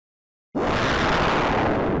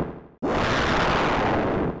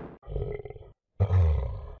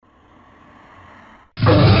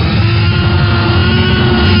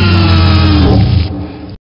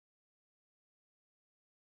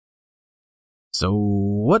So,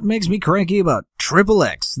 what makes me cranky about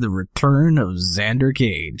XXx, the Return of Xander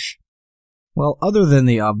Cage? Well, other than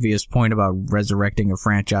the obvious point about resurrecting a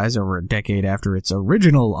franchise over a decade after its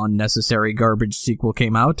original unnecessary garbage sequel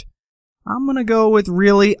came out, I'm gonna go with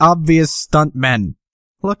really obvious stuntmen.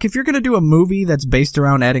 Look, if you're gonna do a movie that's based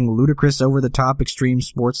around adding ludicrous over-the-top extreme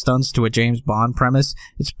sports stunts to a James Bond premise,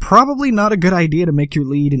 it's probably not a good idea to make your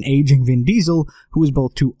lead an aging Vin Diesel, who is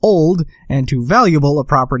both too old and too valuable a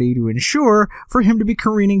property to insure for him to be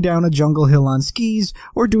careening down a jungle hill on skis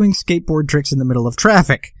or doing skateboard tricks in the middle of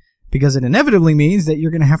traffic. Because it inevitably means that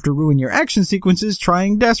you're gonna have to ruin your action sequences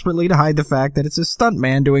trying desperately to hide the fact that it's a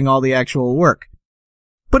stuntman doing all the actual work.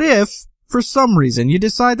 But if, for some reason, you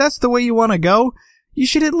decide that's the way you want to go, you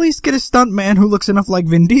should at least get a stuntman who looks enough like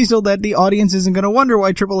Vin Diesel that the audience isn't going to wonder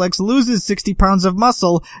why XXx loses 60 pounds of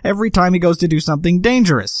muscle every time he goes to do something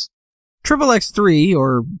dangerous. XXX3,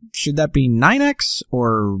 or should that be 9X,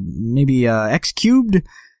 or maybe X cubed?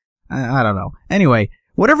 I don't know. Anyway,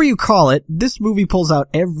 whatever you call it, this movie pulls out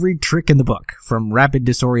every trick in the book, from rapid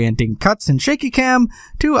disorienting cuts and shaky cam,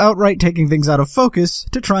 to outright taking things out of focus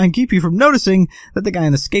to try and keep you from noticing that the guy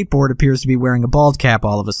on the skateboard appears to be wearing a bald cap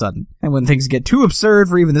all of a sudden. And when things get too absurd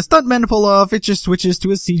for even the stuntmen to pull off, it just switches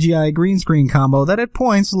to a CGI green screen combo that at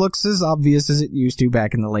points looks as obvious as it used to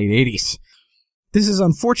back in the late 80s. This is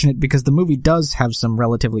unfortunate because the movie does have some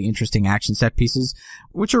relatively interesting action set pieces,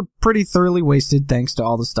 which are pretty thoroughly wasted thanks to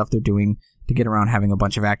all the stuff they're doing to get around having a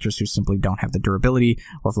bunch of actors who simply don't have the durability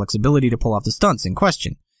or flexibility to pull off the stunts in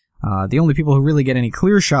question. The only people who really get any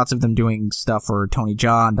clear shots of them doing stuff are Tony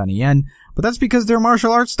Jaa and Donnie Yen, but that's because they're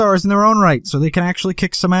martial arts stars in their own right, so they can actually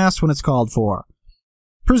kick some ass when it's called for.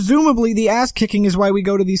 Presumably, the ass-kicking is why we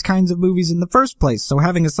go to these kinds of movies in the first place, so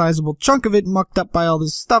having a sizable chunk of it mucked up by all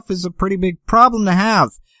this stuff is a pretty big problem to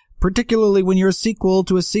have. Particularly when you're a sequel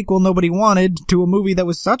to a sequel nobody wanted, to a movie that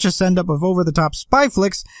was such a send-up of over-the-top spy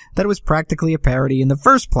flicks that it was practically a parody in the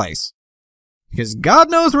first place. Because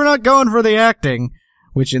God knows we're not going for the acting,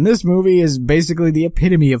 which in this movie is basically the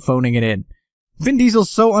epitome of phoning it in. Vin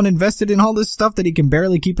Diesel's so uninvested in all this stuff that he can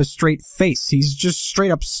barely keep a straight face. He's just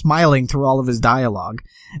straight up smiling through all of his dialogue.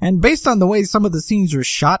 And based on the way some of the scenes are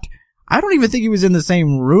shot, I don't even think he was in the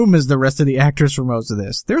same room as the rest of the actors for most of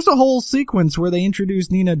this. There's a whole sequence where they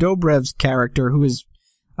introduce Nina Dobrev's character, who is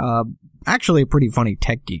actually a pretty funny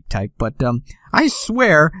tech geek type, but I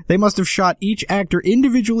swear they must have shot each actor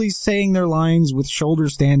individually saying their lines with shoulder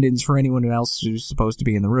stand-ins for anyone else who's supposed to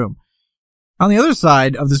be in the room. On the other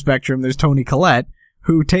side of the spectrum, there's Toni Collette,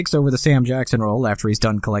 who takes over the Sam Jackson role after he's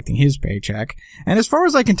done collecting his paycheck, and as far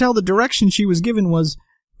as I can tell, the direction she was given was,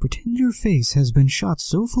 pretend your face has been shot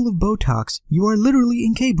so full of Botox, you are literally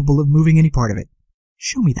incapable of moving any part of it.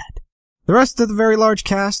 Show me that. The rest of the very large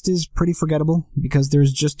cast is pretty forgettable, because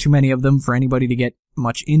there's just too many of them for anybody to get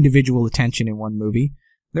much individual attention in one movie.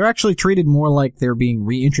 They're actually treated more like they're being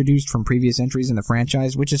reintroduced from previous entries in the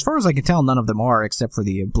franchise, which as far as I can tell, none of them are, except for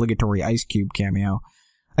the obligatory Ice Cube cameo.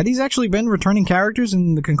 Had these actually been returning characters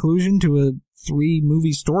in the conclusion to a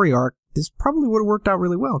 3-movie story arc, this probably would have worked out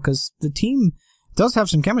really well, because the team does have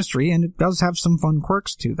some chemistry, and it does have some fun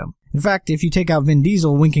quirks to them. In fact, if you take out Vin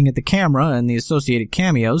Diesel winking at the camera and the associated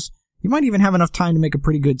cameos, you might even have enough time to make a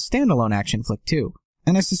pretty good standalone action flick, too.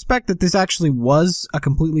 And I suspect that this actually was a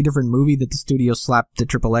completely different movie that the studio slapped the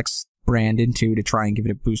XXX brand into to try and give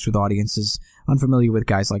it a boost with audiences unfamiliar with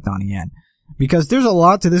guys like Donnie Yen. Because there's a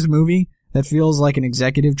lot to this movie that feels like an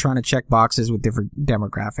executive trying to check boxes with different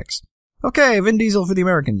demographics. Okay, Vin Diesel for the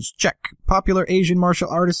Americans, check. Popular Asian martial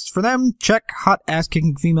artists for them, check. Hot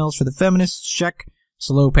ass-kicking females for the feminists, check.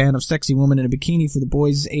 Slow pan of sexy woman in a bikini for the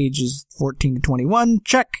boys ages 14 to 21,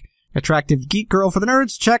 check. Attractive geek girl for the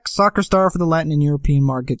nerds, check. Soccer star for the Latin and European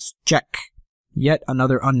markets, check. Yet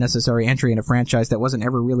another unnecessary entry in a franchise that wasn't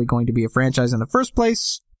ever really going to be a franchise in the first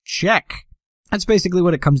place, check. That's basically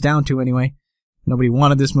what it comes down to anyway. Nobody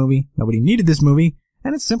wanted this movie, nobody needed this movie,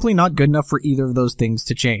 and it's simply not good enough for either of those things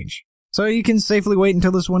to change. So you can safely wait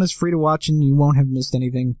until this one is free to watch and you won't have missed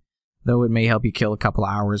anything, though it may help you kill a couple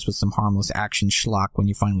hours with some harmless action schlock when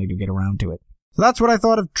you finally do get around to it. So that's what I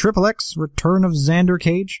thought of XXX, Return of Xander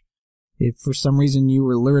Cage. If for some reason you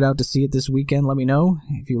were lured out to see it this weekend, let me know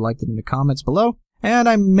if you liked it in the comments below. And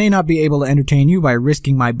I may not be able to entertain you by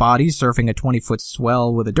risking my body surfing a 20-foot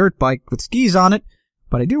swell with a dirt bike with skis on it,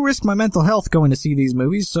 but I do risk my mental health going to see these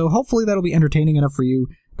movies, so hopefully that'll be entertaining enough for you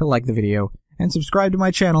to like the video and subscribe to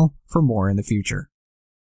my channel for more in the future.